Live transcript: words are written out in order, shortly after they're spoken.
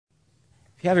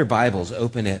If you have your Bibles,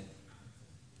 open it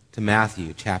to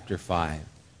Matthew chapter 5.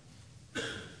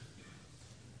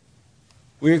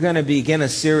 We're going to begin a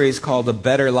series called A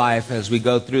Better Life as we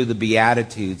go through the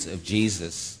Beatitudes of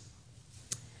Jesus.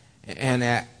 And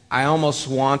I almost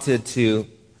wanted to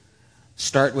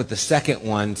start with the second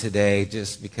one today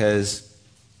just because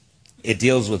it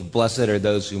deals with blessed are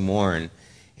those who mourn.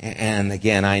 And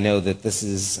again, I know that this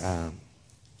is a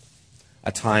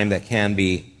time that can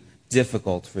be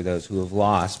difficult for those who have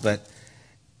lost. But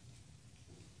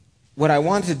what I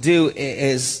want to do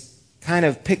is kind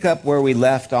of pick up where we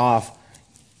left off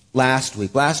last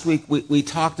week. Last week we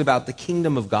talked about the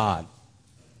kingdom of God.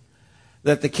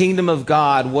 That the kingdom of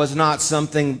God was not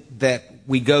something that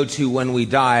we go to when we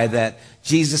die, that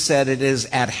Jesus said it is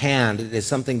at hand. It is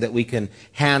something that we can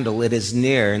handle. It is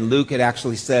near. In Luke, it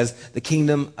actually says the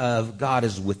kingdom of God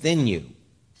is within you.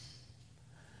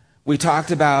 We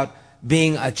talked about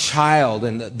being a child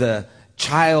and the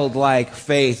childlike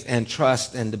faith and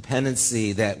trust and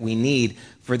dependency that we need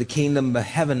for the kingdom of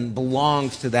heaven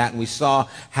belongs to that. And we saw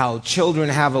how children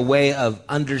have a way of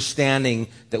understanding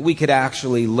that we could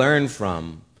actually learn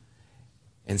from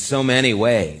in so many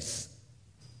ways.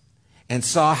 And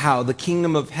saw how the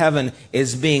kingdom of heaven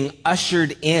is being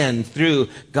ushered in through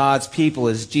God's people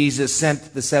as Jesus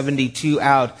sent the 72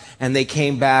 out and they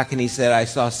came back and he said, I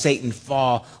saw Satan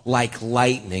fall like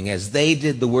lightning. As they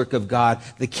did the work of God,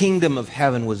 the kingdom of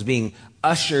heaven was being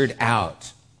ushered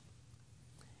out.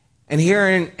 And here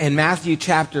in Matthew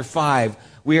chapter 5,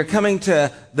 we are coming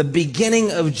to the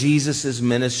beginning of Jesus'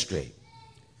 ministry.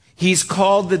 He's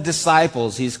called the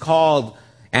disciples. He's called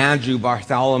Andrew,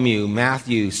 Bartholomew,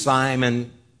 Matthew,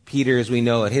 Simon, Peter as we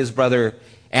know it, his brother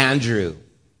Andrew,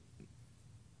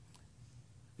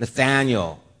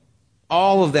 Nathaniel,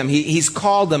 all of them. He's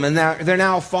called them and they're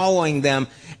now following them.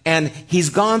 And he's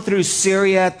gone through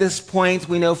Syria at this point,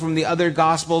 we know from the other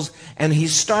Gospels, and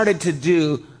he's started to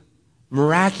do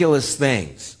miraculous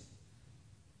things.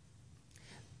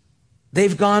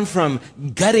 They've gone from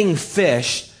gutting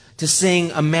fish to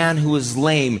seeing a man who was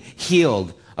lame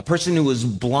healed, a person who was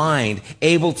blind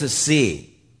able to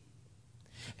see.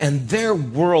 And their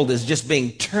world is just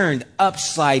being turned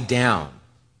upside down.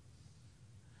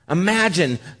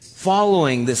 Imagine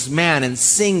following this man and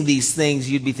seeing these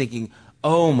things. You'd be thinking,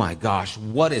 oh my gosh,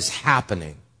 what is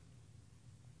happening?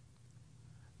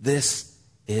 This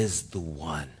is the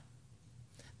one.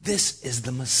 This is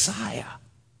the Messiah.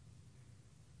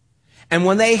 And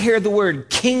when they hear the word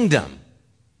kingdom,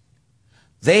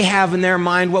 they have in their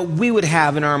mind what we would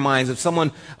have in our minds of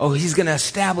someone, oh, he's going to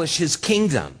establish his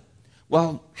kingdom.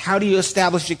 Well, how do you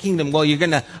establish a kingdom? Well, you're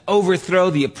going to overthrow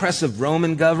the oppressive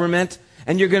Roman government,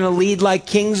 and you're going to lead like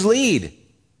kings lead.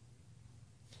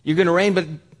 You're going to reign, but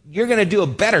you're going to do a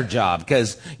better job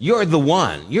because you're the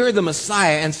one. You're the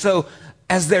Messiah. And so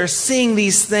as they're seeing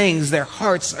these things, their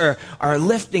hearts are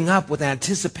lifting up with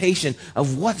anticipation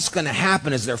of what's going to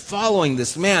happen as they're following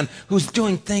this man who's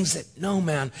doing things that no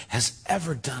man has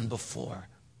ever done before.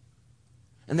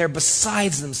 And they're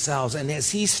besides themselves. And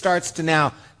as he starts to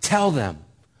now tell them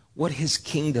what his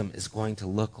kingdom is going to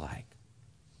look like,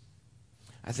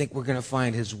 I think we're going to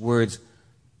find his words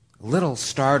a little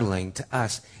startling to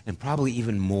us and probably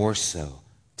even more so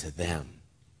to them.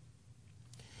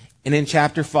 And in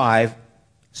chapter 5,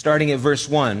 starting at verse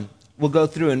 1, we'll go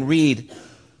through and read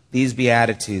these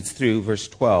Beatitudes through verse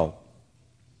 12.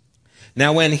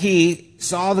 Now when he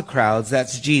saw the crowds,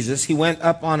 that's Jesus, he went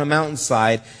up on a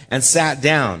mountainside and sat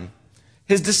down.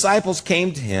 His disciples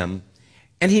came to him,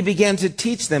 and he began to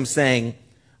teach them, saying,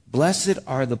 Blessed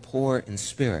are the poor in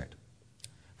spirit,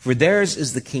 for theirs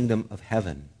is the kingdom of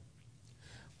heaven.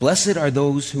 Blessed are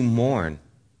those who mourn,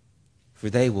 for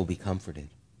they will be comforted.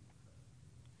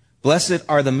 Blessed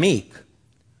are the meek,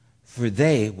 for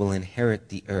they will inherit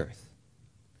the earth.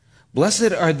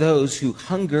 Blessed are those who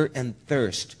hunger and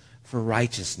thirst for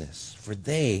righteousness, for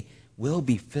they will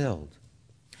be filled.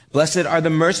 Blessed are the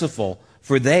merciful,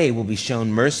 for they will be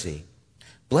shown mercy.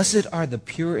 Blessed are the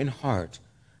pure in heart,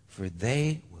 for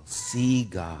they will see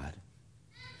God.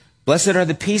 Blessed are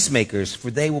the peacemakers,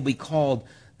 for they will be called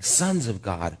sons of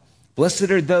God. Blessed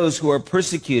are those who are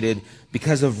persecuted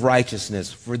because of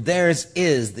righteousness, for theirs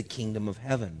is the kingdom of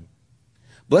heaven.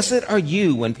 Blessed are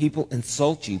you when people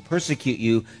insult you, persecute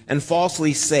you, and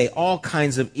falsely say all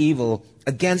kinds of evil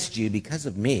against you because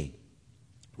of me.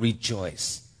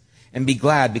 Rejoice and be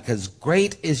glad, because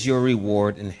great is your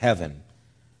reward in heaven.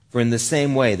 For in the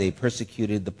same way they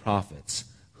persecuted the prophets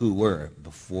who were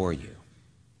before you.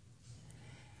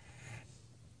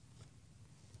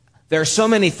 There are so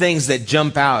many things that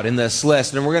jump out in this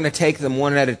list, and we're going to take them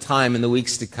one at a time in the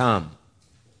weeks to come.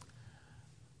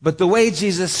 But the way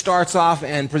Jesus starts off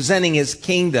and presenting his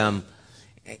kingdom,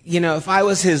 if I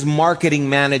was his marketing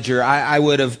manager, I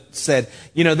would have said,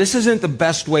 this isn't the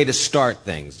best way to start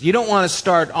things. You don't want to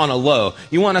start on a low.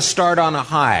 You want to start on a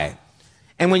high.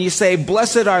 And when you say,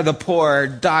 blessed are the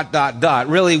poor, ...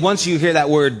 really, once you hear that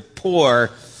word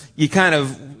poor, you kind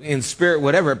of, in spirit,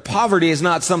 whatever, poverty is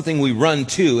not something we run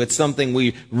to. It's something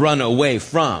we run away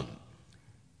from.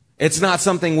 It's not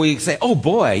something we say, oh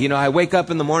boy, I wake up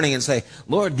in the morning and say,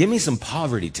 Lord, give me some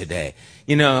poverty today.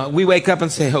 We wake up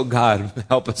and say, oh God,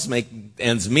 help us make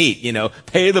ends meet.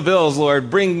 Pay the bills, Lord,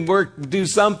 bring work, do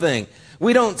something.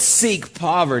 We don't seek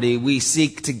poverty. We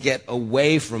seek to get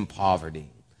away from poverty.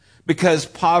 Because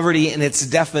poverty in its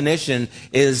definition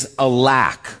is a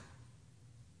lack.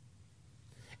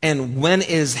 And when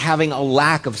is having a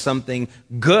lack of something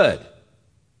good?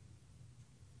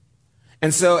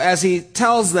 And so as he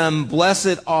tells them,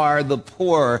 blessed are the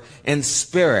poor in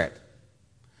spirit.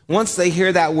 Once they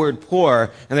hear that word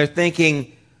poor, and they're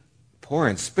thinking, poor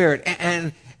in spirit.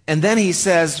 And then he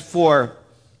says, for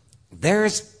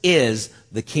theirs is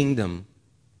the kingdom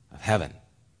of heaven.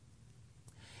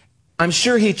 I'm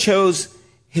sure he chose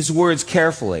his words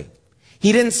carefully.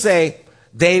 He didn't say,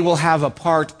 they will have a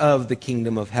part of the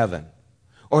kingdom of heaven.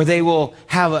 Or they will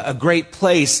have a great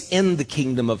place in the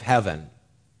kingdom of heaven.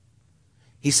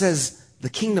 He says the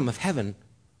kingdom of heaven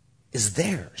is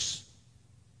theirs.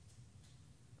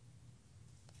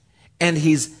 And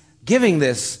he's giving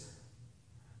this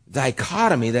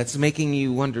dichotomy that's making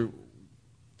you wonder,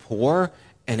 poor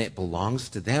and it belongs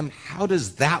to them? How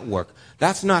does that work?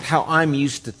 That's not how I'm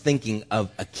used to thinking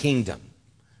of a kingdom.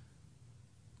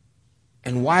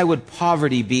 And why would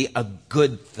poverty be a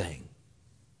good thing?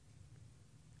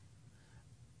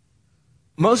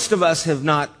 Most of us have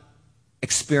not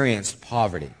experienced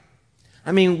poverty.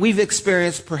 I mean, we've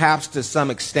experienced perhaps to some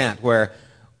extent where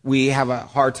we have a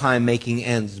hard time making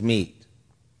ends meet.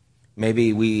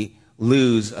 Maybe we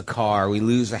lose a car, we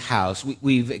lose a house.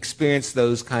 We've experienced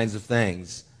those kinds of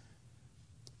things.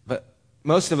 But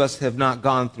most of us have not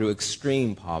gone through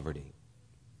extreme poverty.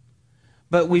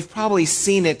 But we've probably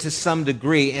seen it to some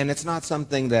degree, and it's not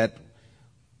something that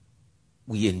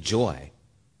we enjoy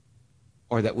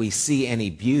or that we see any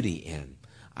beauty in.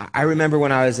 I remember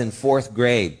when I was in 4th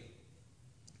grade,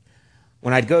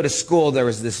 when I'd go to school, there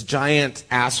was this giant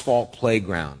asphalt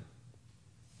playground.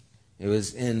 It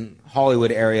was in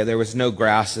Hollywood area. There was no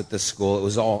grass at the school. It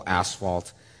was all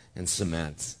asphalt and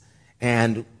cement.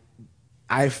 And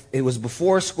it was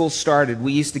before school started.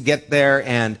 We used to get there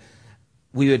and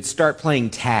we would start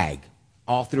playing tag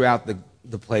all throughout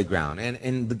the playground.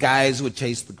 And the guys would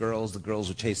chase the girls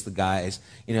would chase the guys.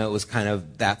 It was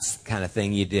that's the kind of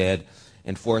thing you did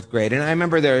in 4th grade. And I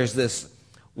remember there's this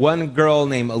one girl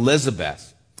named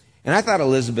Elizabeth. And I thought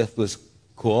Elizabeth was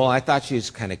cool. I thought she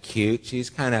was kind of cute. She's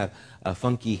kind of a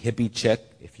funky hippie chick,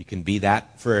 if you can be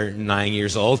that for 9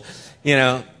 years old.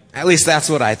 At least that's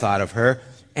what I thought of her.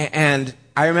 And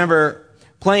I remember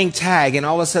playing tag, and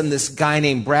all of a sudden this guy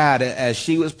named Brad, as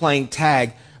she was playing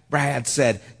tag, Brad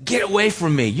said, "Get away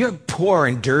from me. You're poor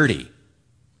and dirty."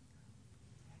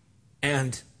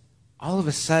 And all of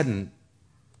a sudden,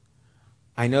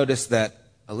 I noticed that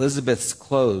Elizabeth's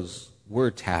clothes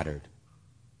were tattered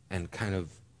and kind of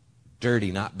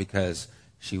dirty, not because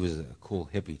she was a cool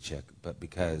hippie chick, but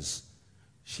because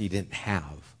she didn't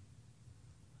have.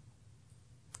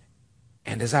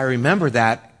 And as I remember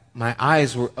that, my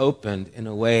eyes were opened in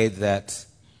a way that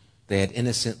they had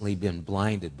innocently been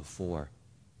blinded before.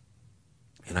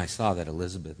 And I saw that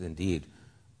Elizabeth indeed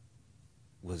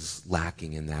was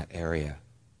lacking in that area,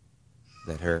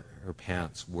 that her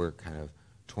pants were kind of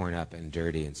torn up and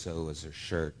dirty, and so was her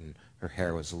shirt, and her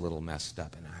hair was a little messed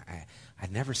up. And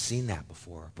I'd never seen that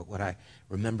before, but what I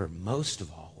remember most of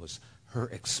all was her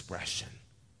expression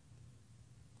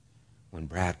when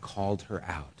Brad called her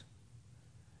out,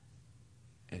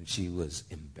 and she was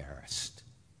embarrassed.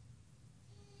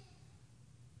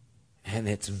 And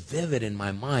it's vivid in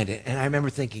my mind, and I remember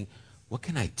thinking, what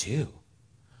can I do?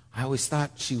 I always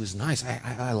thought she was nice.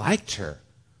 I liked her.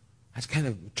 I was kind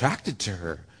of attracted to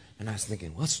her. And I was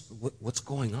thinking, what's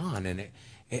going on? And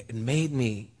it made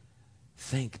me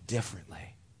think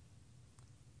differently.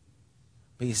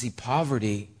 But you see,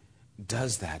 poverty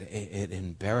does that. It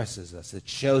embarrasses us. It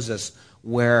shows us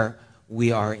where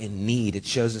we are in need. It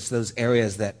shows us those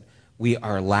areas that we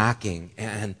are lacking.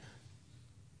 And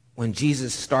when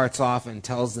Jesus starts off and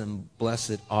tells them,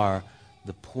 blessed are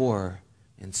the poor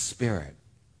in spirit,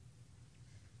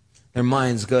 their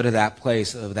minds go to that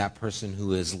place of that person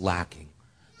who is lacking.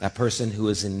 That person who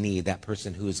is in need, that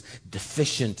person who is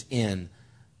deficient in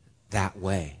that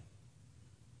way.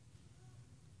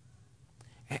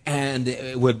 And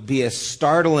it would be a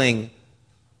startling,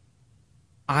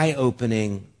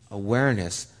 eye-opening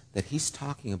awareness that he's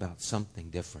talking about something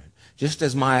different. Just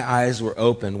as my eyes were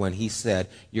open when he said,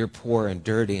 "You're poor and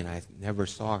dirty," and I never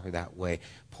saw her that way.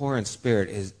 Poor in spirit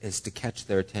is to catch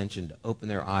their attention, to open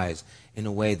their eyes in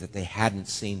a way that they hadn't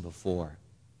seen before.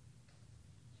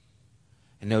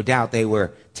 And no doubt they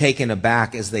were taken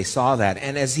aback as they saw that.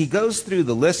 And as he goes through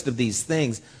the list of these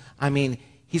things,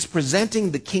 he's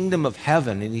presenting the kingdom of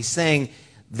heaven, and he's saying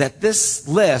that this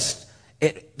list,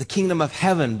 the kingdom of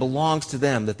heaven belongs to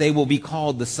them, that they will be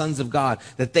called the sons of God,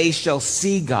 that they shall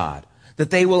see God, that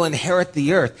they will inherit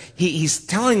the earth. He's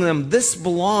telling them this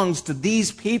belongs to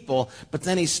these people, but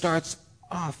then he starts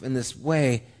off in this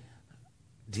way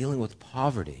dealing with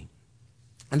poverty.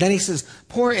 And then he says,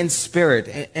 poor in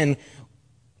spirit. And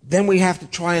then we have to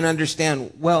try and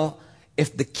understand, well,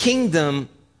 if the kingdom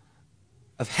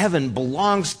of heaven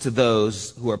belongs to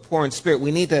those who are poor in spirit,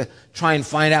 we need to try and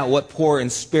find out what poor in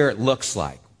spirit looks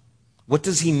like. What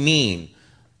does he mean,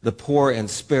 the poor in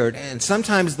spirit? And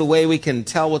sometimes the way we can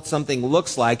tell what something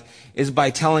looks like is by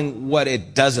telling what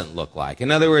it doesn't look like. In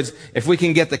other words, if we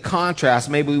can get the contrast,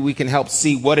 maybe we can help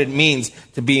see what it means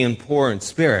to be in poor in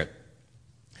spirit.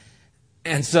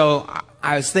 And so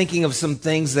I was thinking of some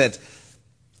things that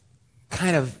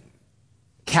kind of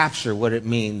capture what it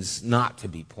means not to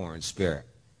be poor in spirit.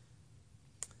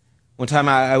 One time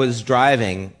I was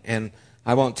driving, and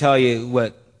I won't tell you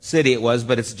what city it was,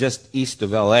 but it's just east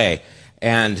of L.A.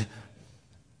 And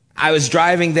I was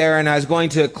driving there, and I was going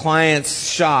to a client's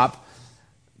shop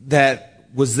that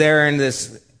was there in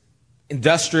this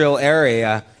industrial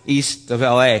area east of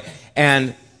L.A.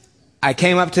 And I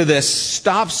came up to this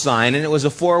stop sign, and it was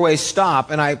a four-way stop,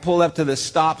 and I pulled up to this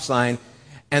stop sign,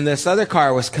 and this other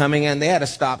car was coming, and they had a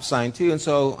stop sign too. And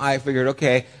so I figured,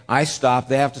 okay, I stopped.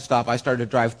 They have to stop. I started to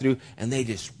drive through, and they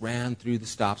just ran through the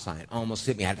stop sign. Almost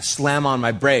hit me. I had to slam on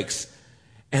my brakes.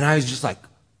 And I was just like...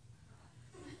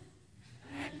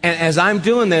 And as I'm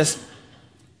doing this,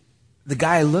 the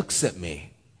guy looks at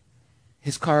me.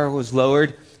 His car was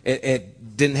lowered. It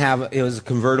was a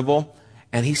convertible.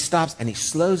 And he stops, and he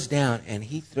slows down, and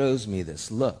he throws me this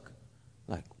look.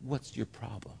 Like, what's your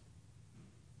problem?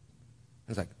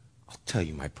 I was like, I'll tell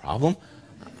you my problem.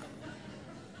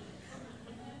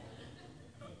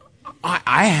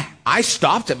 I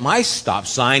stopped at my stop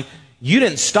sign. You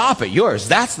didn't stop at yours.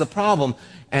 That's the problem.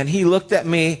 And he looked at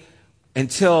me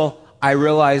until I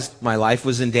realized my life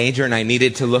was in danger and I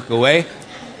needed to look away.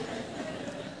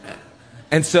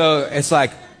 And so it's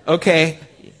like, okay,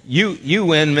 you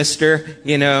win, mister,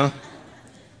 you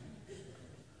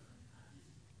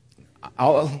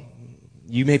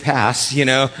may pass,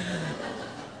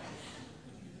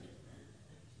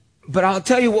 But I'll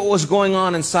tell you what was going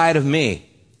on inside of me.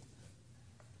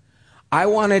 I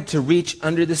wanted to reach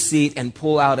under the seat and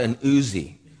pull out an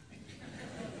Uzi.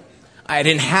 I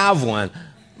didn't have one,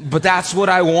 but that's what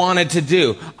I wanted to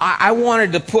do. I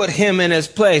wanted to put him in his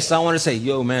place. I wanted to say,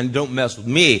 yo, man, don't mess with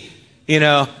me.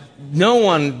 No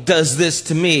one does this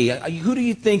to me. Who do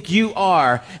you think you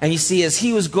are? And you see, as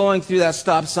he was going through that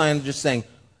stop sign, just saying,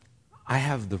 I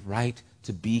have the right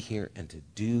to be here and to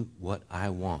do what I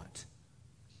want.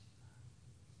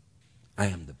 I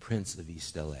am the Prince of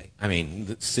East L.A.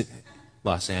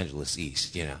 Los Angeles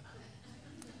East,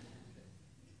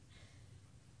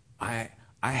 I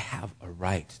have a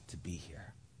right to be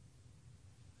here.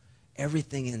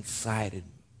 Everything inside of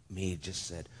me just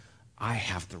said, I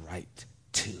have the right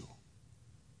to.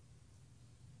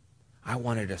 I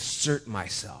wanted to assert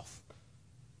myself.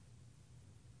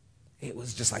 It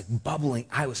was just like bubbling.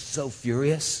 I was so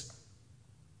furious.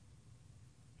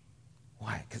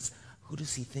 Why? Because who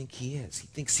does he think he is? He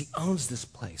thinks he owns this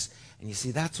place. And you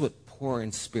see, that's what poor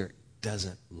in spirit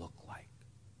doesn't look like.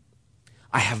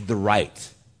 I have the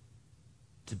right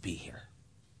to be here.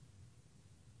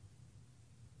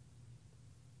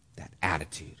 That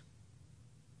attitude.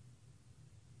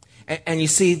 And you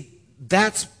see,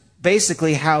 that's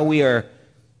basically how we are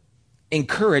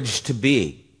encouraged to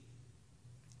be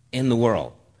in the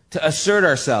world. To assert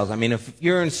ourselves. If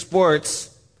you're in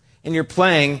sports and you're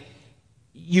playing,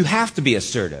 you have to be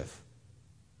assertive.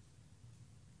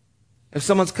 If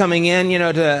someone's coming in,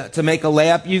 to make a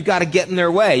layup, you've got to get in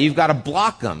their way. You've got to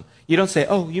block them. You don't say,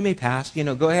 oh, you may pass,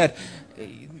 go ahead.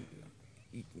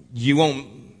 You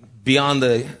won't be on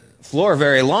the floor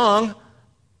very long.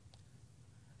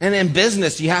 And in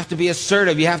business, you have to be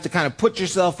assertive. You have to kind of put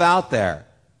yourself out there.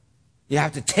 You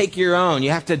have to take your own. You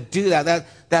have to do that.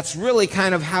 That's really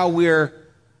kind of how we're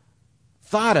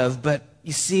thought of. But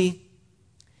you see,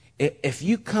 if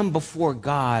you come before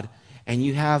God and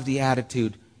you have the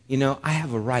attitude, I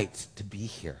have a right to be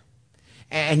here.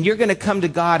 And you're going to come to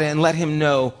God and let him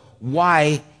know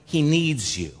why he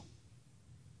needs you.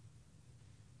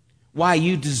 Why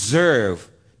you deserve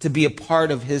to be a part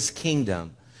of his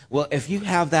kingdom. Well, if you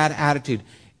have that attitude,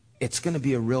 it's going to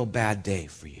be a real bad day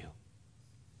for you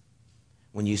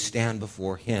when you stand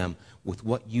before him with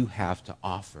what you have to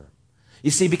offer.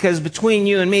 You see, because between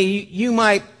you and me, you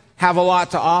might have a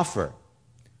lot to offer.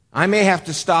 I may have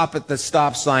to stop at the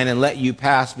stop sign and let you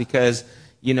pass because,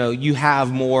 you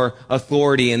have more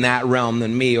authority in that realm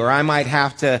than me. Or I might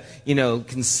have to,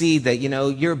 concede that,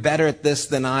 you're better at this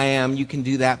than I am. You can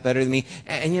do that better than me.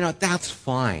 And that's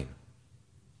fine.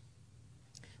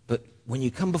 But when you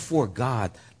come before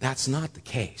God, that's not the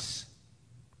case.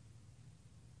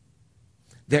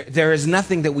 There is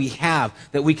nothing that we have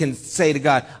that we can say to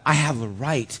God, I have a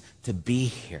right to be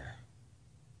here.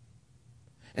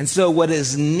 And so what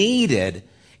is needed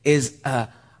is a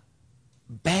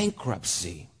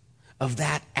bankruptcy of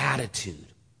that attitude.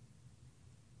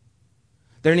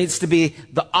 There needs to be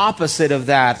the opposite of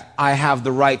that. I have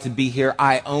the right to be here.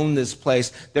 I own this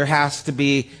place. There has to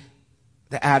be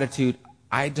the attitude,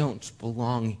 I don't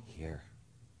belong here.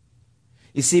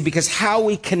 You see, because how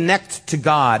we connect to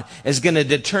God is going to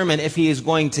determine if he is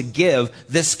going to give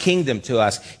this kingdom to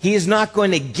us. He is not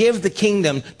going to give the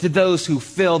kingdom to those who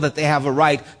feel that they have a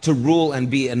right to rule and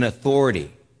be an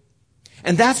authority.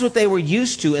 And that's what they were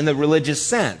used to in the religious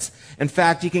sense. In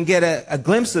fact, you can get a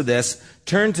glimpse of this.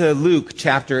 Turn to Luke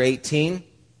chapter 18.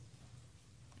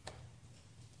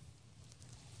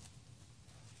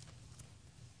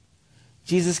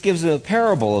 Jesus gives a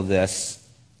parable of this.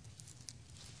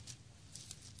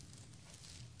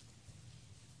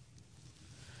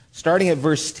 Starting at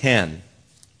verse 10.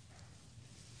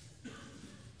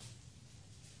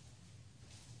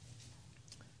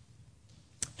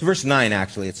 To verse 9,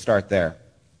 actually. Let's start there.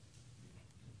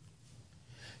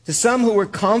 To some who were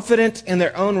confident in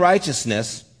their own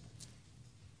righteousness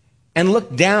and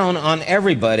looked down on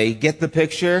everybody, get the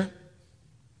picture?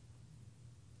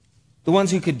 The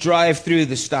ones who could drive through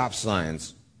the stop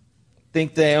signs,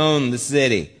 think they own the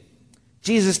city.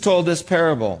 Jesus told this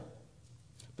parable.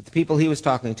 But the people he was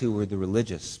talking to were the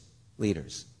religious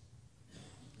leaders.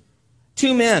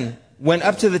 2 men went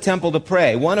up to the temple to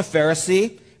pray, one a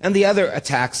Pharisee and the other a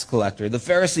tax collector. The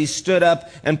Pharisee stood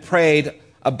up and prayed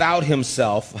about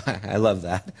himself. I love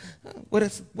that.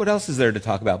 What else is there to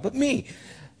talk about but me?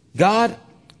 God,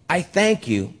 I thank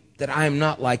you that I am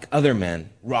not like other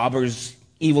men, robbers,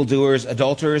 evildoers,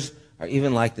 adulterers, or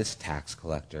even like this tax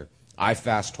collector. I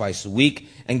fast twice a week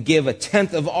and give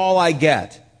 1/10 of all I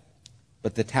get.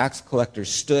 But the tax collector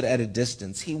stood at a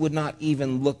distance. He would not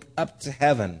even look up to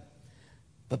heaven,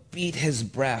 but beat his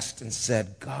breast and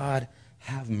said, God,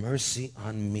 have mercy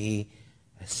on me,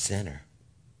 a sinner.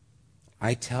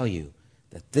 I tell you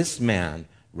that this man,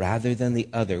 rather than the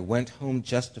other, went home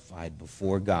justified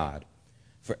before God.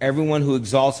 For everyone who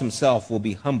exalts himself will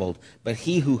be humbled, but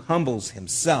he who humbles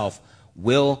himself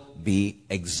will be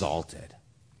exalted.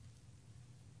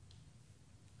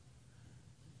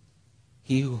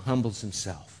 He who humbles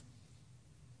himself.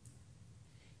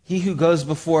 He who goes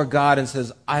before God and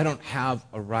says, I don't have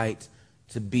a right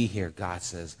to be here. God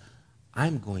says,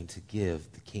 I'm going to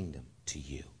give the kingdom to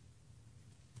you.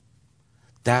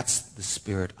 That's the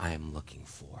spirit I am looking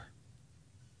for.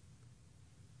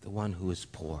 The one who is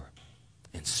poor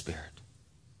in spirit.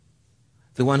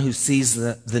 The one who sees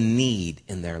the need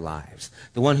in their lives.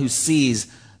 The one who sees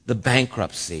the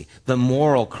bankruptcy, the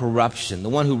moral corruption. The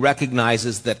one who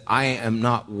recognizes that I am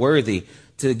not worthy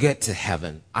to get to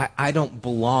heaven. I don't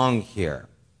belong here.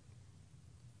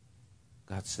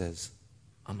 God says,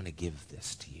 I'm going to give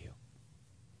this to you.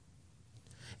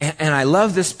 And I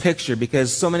love this picture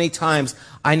because so many times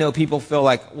I know people feel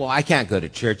like, well, I can't go to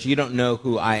church. You don't know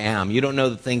who I am. You don't know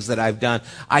the things that I've done.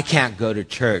 I can't go to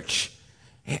church.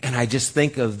 And I just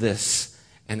think of this,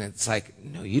 and it's like,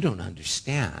 no, you don't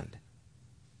understand.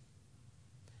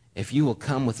 If you will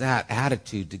come with that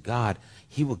attitude to God,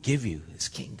 he will give you his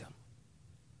kingdom.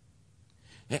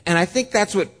 And I think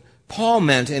that's what Paul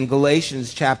meant in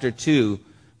Galatians chapter 2,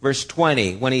 verse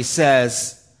 20, when he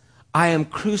says, I am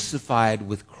crucified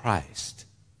with Christ.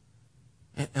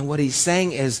 And what he's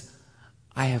saying is,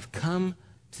 I have come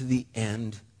to the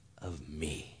end of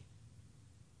me.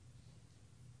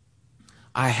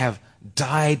 I have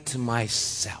died to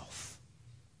myself.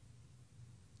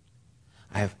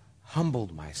 I have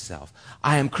humbled myself.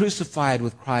 I am crucified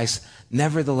with Christ,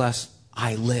 nevertheless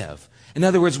I live. In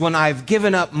other words, when I've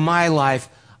given up my life,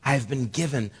 I've been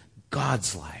given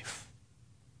God's life.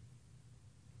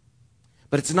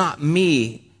 But it's not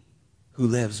me who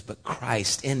lives, but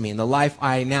Christ in me. And the life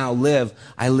I now live,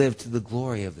 I live to the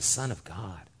glory of the Son of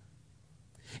God.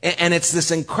 And it's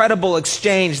this incredible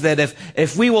exchange that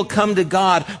if we will come to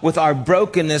God with our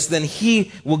brokenness, then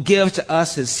He will give to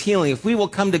us His healing. If we will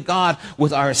come to God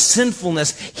with our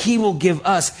sinfulness, He will give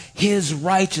us His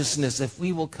righteousness. If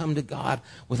we will come to God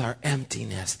with our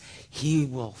emptiness, He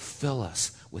will fill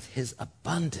us with His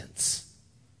abundance.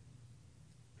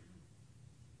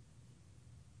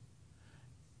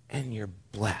 And you're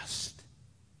blessed.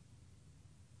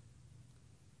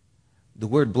 The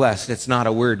word blessed, it's not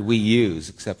a word we use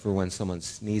except for when someone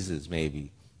sneezes,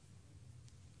 maybe.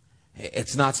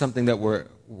 It's not something that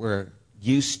we're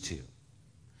used to.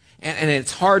 And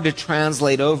it's hard to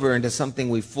translate over into something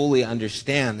we fully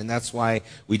understand, and that's why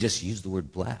we just use the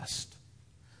word blessed.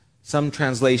 Some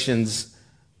translations,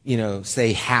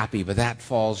 say happy, but that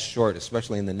falls short,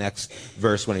 especially in the next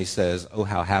verse when he says, oh,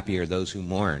 how happy are those who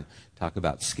mourn. Talk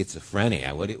about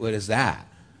schizophrenia. What is that?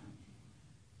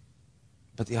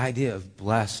 But the idea of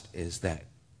blessed is that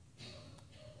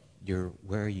you're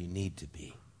where you need to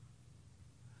be.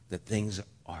 That things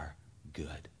are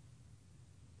good.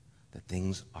 That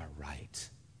things are right.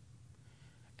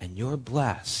 And you're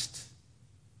blessed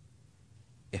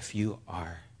if you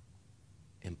are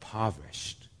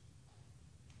impoverished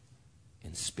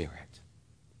in spirit.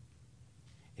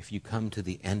 If you come to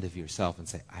the end of yourself and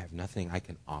say, I have nothing I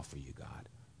can offer you, God.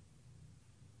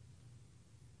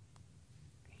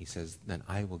 He says, then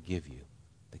I will give you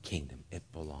the kingdom. It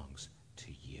belongs to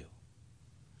you.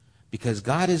 Because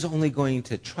God is only going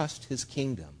to trust His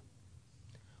kingdom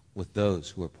with those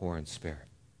who are poor in spirit.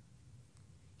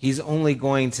 He's only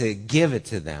going to give it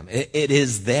to them. It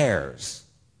is theirs.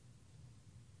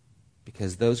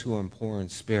 Because those who are poor in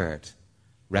spirit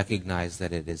recognize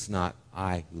that it is not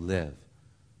I who live,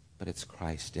 but it's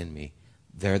Christ in me.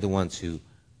 They're the ones who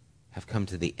have come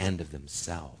to the end of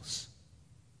themselves.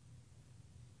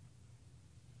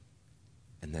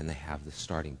 And then they have the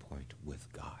starting point with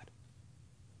God.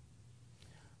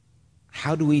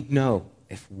 How do we know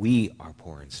if we are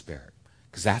poor in spirit?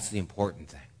 Because that's the important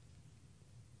thing.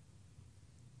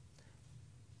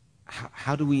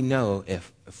 How do we know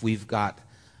if we've got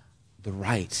the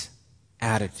right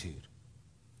attitude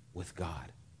with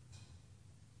God?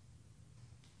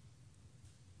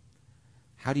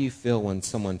 How do you feel when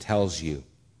someone tells you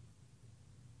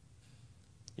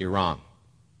you're wrong?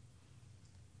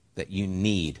 That you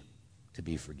need to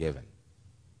be forgiven?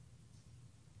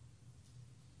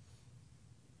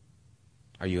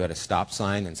 Are you at a stop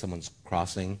sign and someone's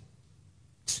crossing?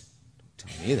 Don't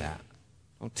tell me that.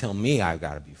 Don't tell me I've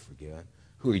got to be forgiven.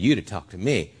 Who are you to talk to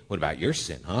me? What about your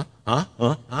sin, huh?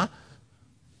 Huh?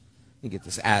 You get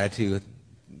this attitude,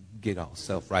 get all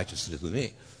self-righteous with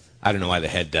me. I don't know why the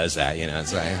head does that,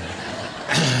 It's like...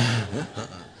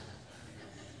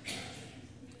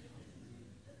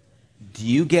 Do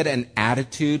you get an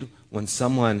attitude when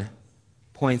someone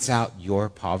points out your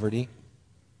poverty?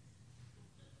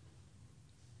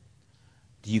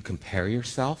 Do you compare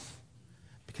yourself?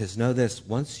 Because know this,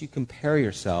 once you compare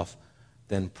yourself,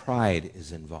 then pride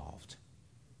is involved.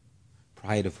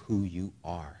 Pride of who you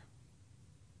are.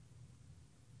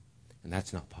 And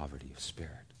that's not poverty of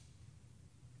spirit.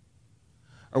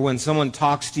 Or when someone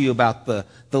talks to you about the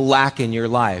lack in your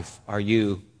life, are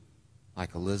you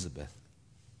like Elizabeth?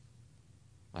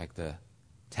 Like the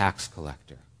tax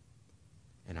collector,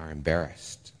 and are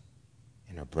embarrassed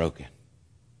and are broken?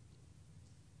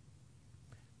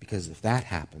 Because if that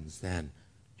happens, then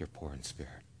you're poor in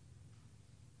spirit.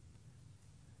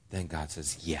 Then God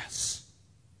says, yes,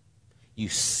 you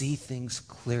see things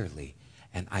clearly,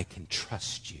 and I can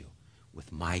trust you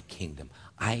with my kingdom.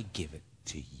 I give it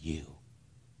to you.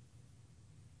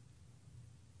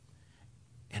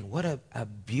 And what a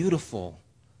beautiful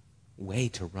way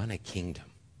to run a kingdom.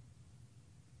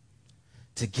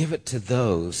 To give it to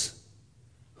those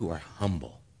who are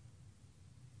humble.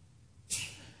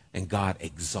 And God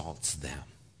exalts them.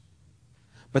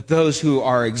 But those who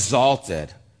are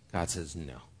exalted, God says,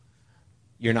 no,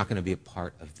 you're not going to be a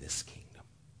part of this kingdom.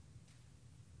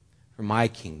 For my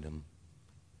kingdom,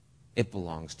 it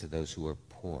belongs to those who are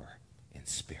poor in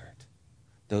spirit.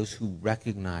 Those who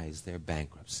recognize their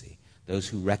bankruptcy. Those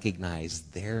who recognize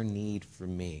their need for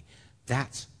me.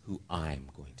 That's who I'm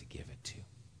going to give it to.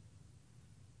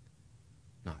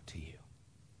 Not to you.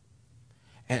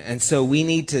 And so we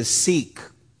need to seek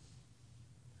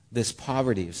this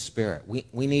poverty of spirit.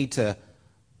 We need to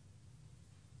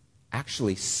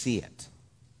actually see it.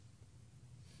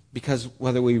 Because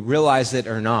whether we realize it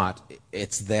or not,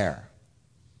 it's there.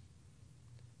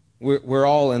 We're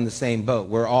all in the same boat.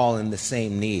 We're all in the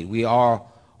same need. We are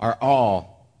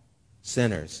all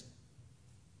sinners.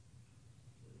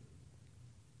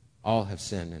 All have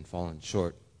sinned and fallen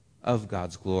short of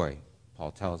God's glory, Paul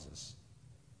tells us.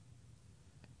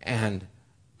 And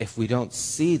if we don't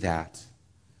see that,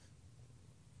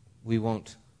 we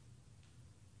won't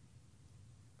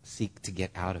seek to get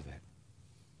out of it.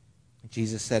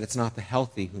 Jesus said it's not the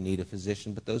healthy who need a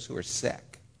physician, but those who are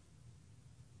sick.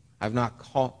 I've not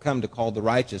come to call the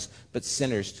righteous, but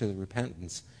sinners to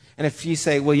repentance. And if you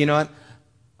say, well, you know what?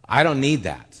 I don't need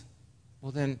that.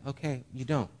 Well, then, okay, you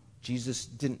don't. Jesus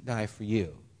didn't die for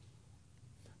you.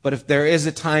 But if there is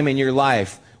a time in your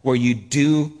life where you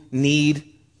do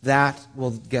need that,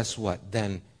 well, guess what?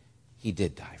 Then he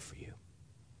did die for you.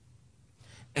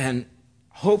 And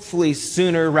hopefully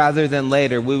sooner rather than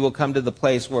later, we will come to the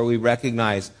place where we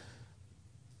recognize,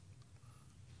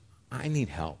 I need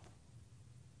help.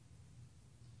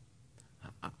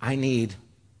 I need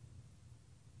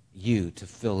you to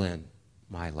fill in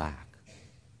my lack.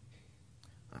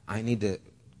 I need to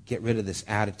get rid of this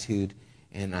attitude,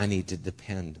 and I need to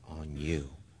depend on you.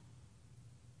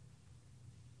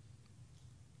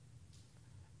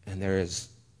 And there is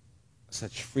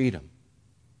such freedom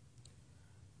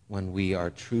when we are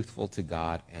truthful to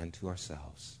God and to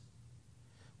ourselves.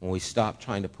 When we stop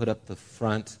trying to put up the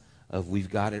front of we've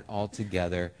got it all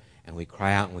together, and we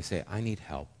cry out and we say, I need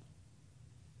help.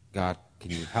 God,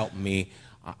 can you help me?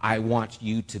 I want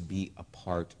you to be a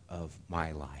part of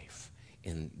my life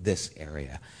in this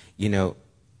area. You know,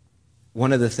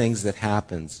 one of the things that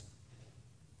happens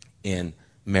in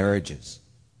marriages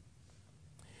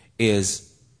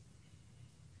is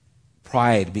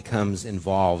pride becomes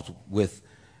involved with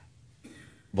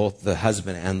both the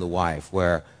husband and the wife,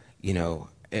 where, you know,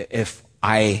 if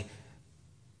I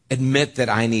admit that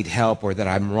I need help or that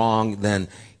I'm wrong, then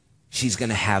she's going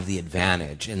to have the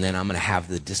advantage, and then I'm going to have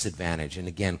the disadvantage. And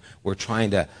again, we're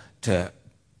trying to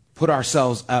put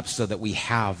ourselves up so that we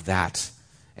have that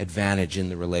advantage in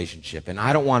the relationship. And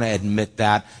I don't want to admit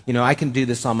that. You know, I can do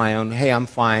this on my own. Hey, I'm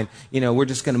fine. You know, we're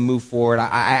just going to move forward.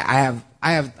 I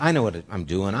know what I'm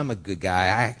doing. I'm a good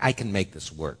guy. I can make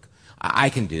this work. I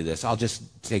can do this. I'll just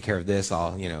take care of this.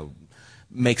 I'll, you know,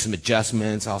 make some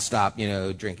adjustments. I'll stop, you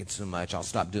know, drinking so much. I'll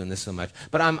stop doing this so much.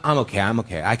 But I'm okay. I'm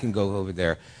okay. I can go over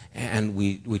there. And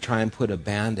we try and put a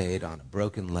Band-Aid on a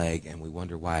broken leg, and we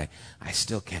wonder why I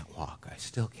still can't walk. I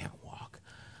still can't walk.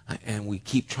 And we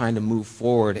keep trying to move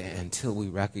forward until we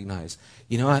recognize,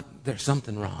 you know what? There's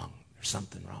something wrong. There's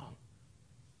something wrong.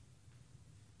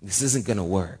 This isn't going to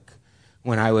work.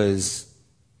 When I was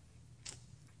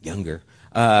younger,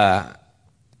 I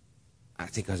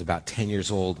think I was about 10 years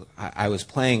old, I was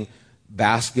playing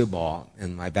basketball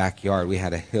in my backyard. We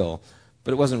had a hill.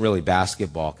 But it wasn't really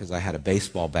basketball because I had a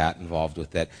baseball bat involved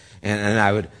with it. And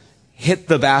I would hit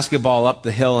the basketball up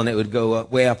the hill, and it would go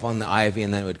way up on the ivy,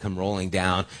 and then it would come rolling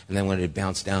down. And then when it would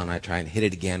bounce down, I'd try and hit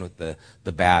it again with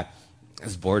the bat. I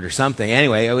was bored or something.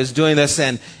 Anyway, I was doing this,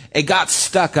 and it got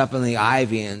stuck up in the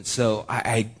ivy. And so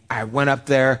I went up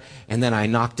there, and then I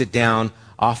knocked it down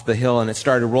off the hill, and it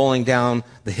started rolling down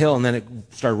the hill, and then it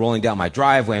started rolling down my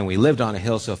driveway, and we lived on a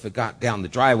hill, so if it got down the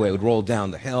driveway, it would roll down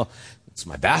the hill. It's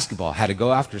my basketball. I had to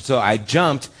go after it. So I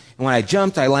jumped, and when I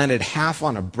jumped, I landed half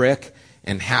on a brick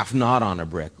and half not on a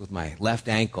brick with my left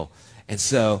ankle. And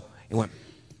so it went,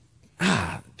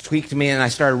 tweaked me, and I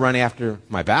started running after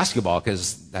my basketball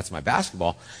because that's my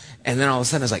basketball. And then all of a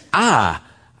sudden I was like, and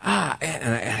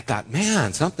I thought,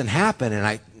 man, something happened. And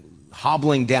I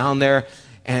hobbling down there,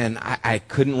 and I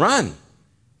couldn't run.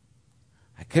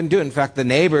 I couldn't do it. In fact, the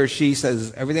neighbor, she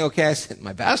says, everything okay? I said,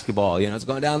 my basketball, you know, it's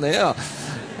going down the hill.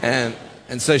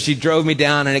 And so she drove me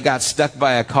down, and it got stuck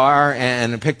by a car,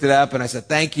 and I picked it up, and I said,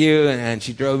 thank you, and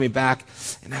she drove me back.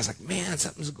 And I was like, man,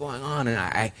 something's going on. And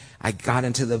I got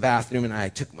into the bathroom, and I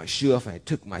took my shoe off, and I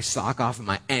took my sock off, and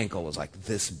my ankle was like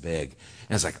this big. And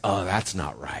I was like, oh, that's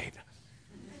not right.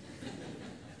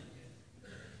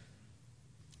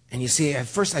 And you see, at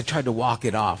first I tried to walk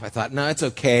it off. I thought, no, it's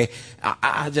okay.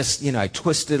 I just, you know, I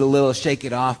twisted a little, shake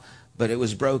it off, but it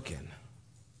was broken.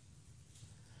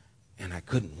 And I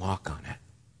couldn't walk on it.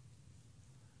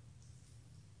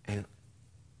 And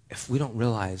if we don't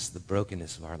realize the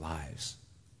brokenness of our lives,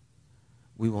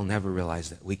 we will never realize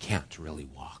that we can't really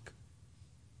walk.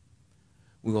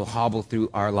 We will hobble through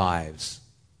our lives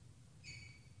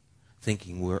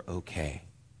thinking we're okay.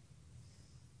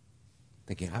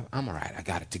 Thinking, I'm all right, I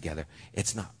got it together.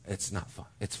 It's not fun.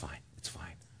 It's fine.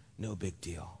 No big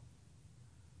deal.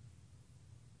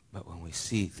 But when we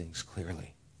see things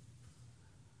clearly,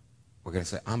 we're going to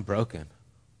say, I'm broken.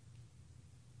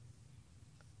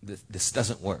 This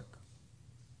doesn't work.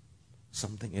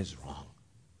 Something is wrong.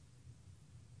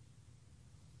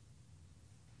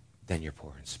 Then you're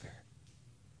poor in spirit.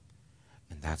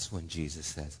 And that's when Jesus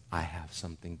says, I have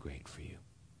something great for you.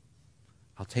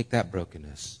 I'll take that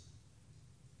brokenness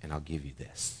and I'll give you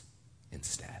this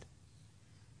instead.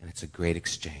 And it's a great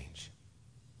exchange.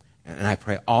 And I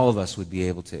pray all of us would be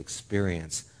able to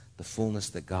experience the fullness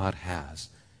that God has.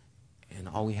 And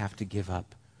all we have to give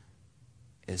up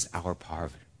is our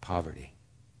poverty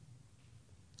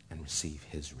and receive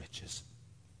his riches.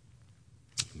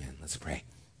 Amen. Let's pray.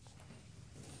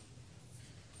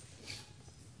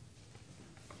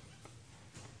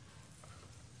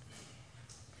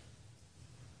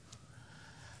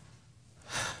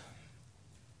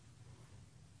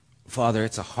 Father,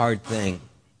 it's a hard thing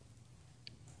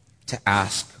to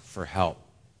ask for help.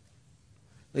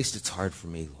 At least it's hard for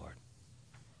me, Lord.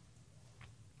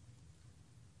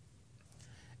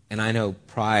 And I know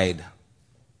pride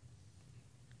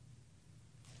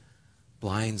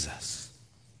blinds us.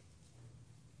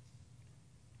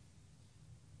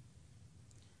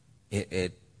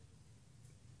 It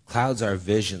clouds our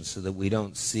vision so that we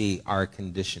don't see our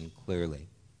condition clearly.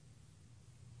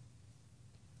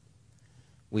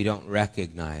 We don't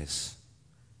recognize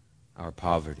our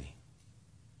poverty.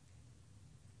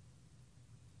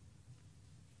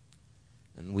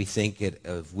 And we think it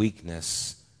of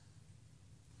weakness,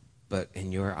 but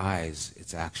in your eyes,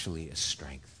 it's actually a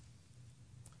strength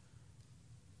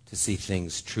to see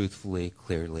things truthfully,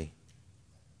 clearly.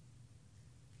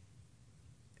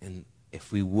 And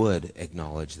if we would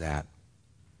acknowledge that,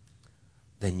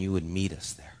 then you would meet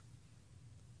us there.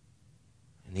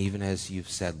 And even as you've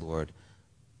said, Lord,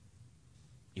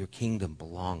 your kingdom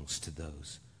belongs to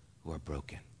those who are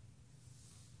broken.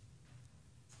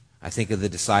 I think of the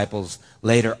disciples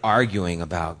later arguing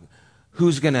about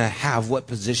who's going to have what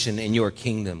position in your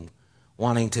kingdom,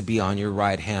 wanting to be on your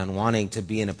right hand, wanting to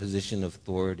be in a position of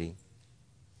authority.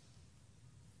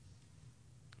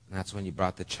 And that's when you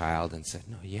brought the child and said,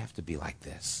 no, you have to be like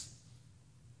this.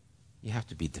 You have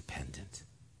to be dependent.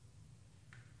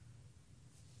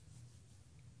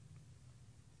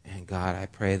 And God, I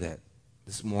pray that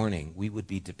this morning we would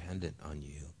be dependent on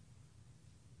you.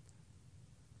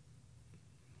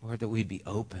 Lord, that we'd be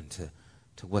open to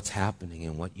what's happening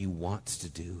and what you want to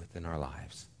do within our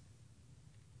lives.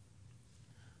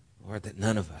 Lord, that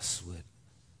none of us would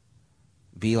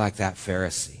be like that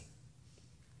Pharisee.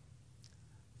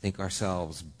 Think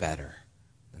ourselves better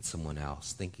than someone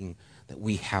else, thinking that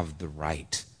we have the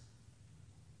right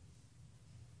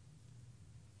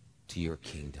to your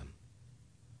kingdom.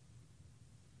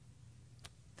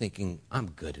 Thinking,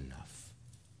 I'm good enough.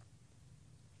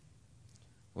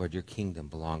 Lord, your kingdom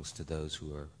belongs to those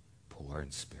who are poor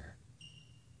in spirit.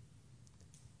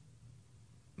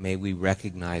 May we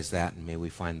recognize that, and may we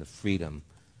find the freedom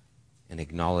in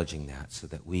acknowledging that so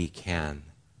that we can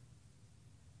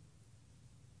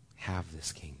have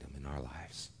this kingdom in our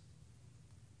lives.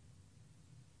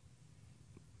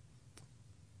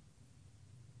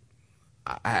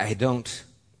 I don't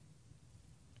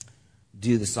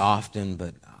do this often,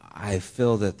 but I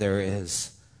feel that there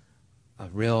is a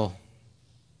real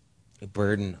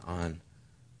burden on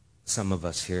some of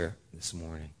us here this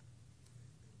morning.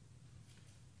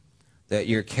 That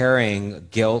you're carrying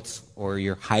guilt or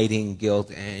you're hiding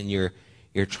guilt and you're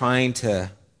trying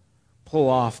to pull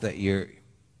off that you're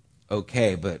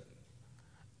okay, but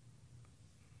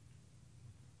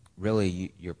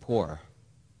really you're poor.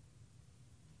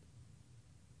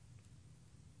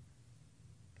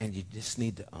 And you just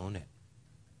need to own it.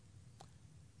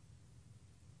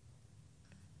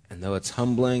 And though it's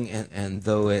humbling and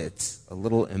though it's a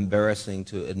little embarrassing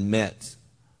to admit,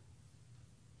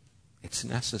 it's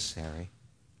necessary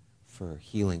for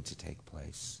healing to take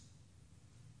place.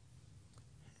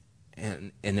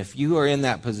 And if you are in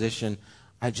that position,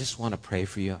 I just want to pray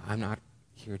for you. I'm not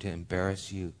here to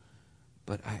embarrass you,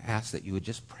 but I ask that you would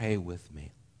just pray with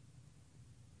me.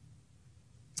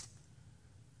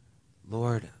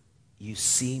 Lord, you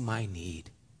see my need.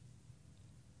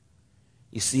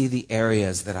 You see the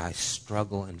areas that I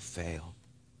struggle and fail.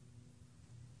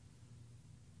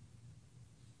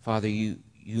 Father, you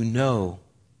know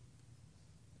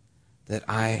that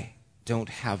I don't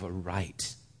have a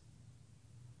right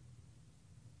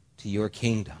to your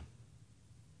kingdom.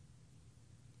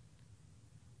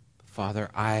 Father,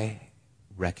 I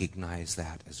recognize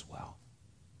that as well.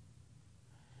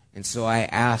 And so I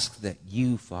ask that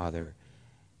you, Father,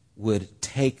 would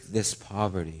take this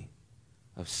poverty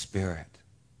of spirit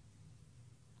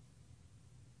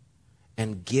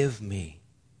and give me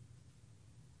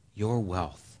your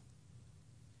wealth.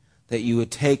 That you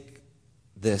would take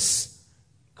this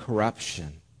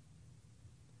corruption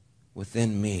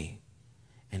within me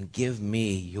and give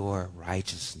me your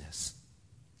righteousness.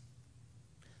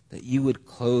 That you would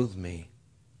clothe me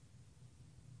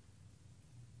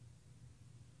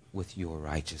with your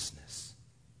righteousness.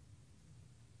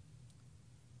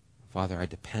 Father, I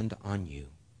depend on you.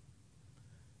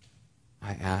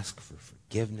 I ask for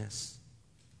forgiveness.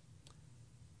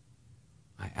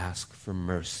 I ask for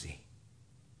mercy.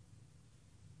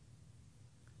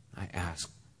 I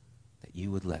ask that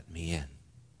you would let me in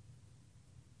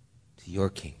to your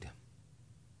kingdom,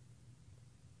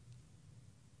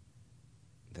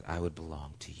 that I would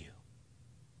belong to you.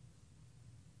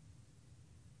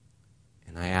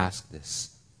 And I ask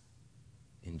this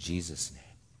in Jesus' name.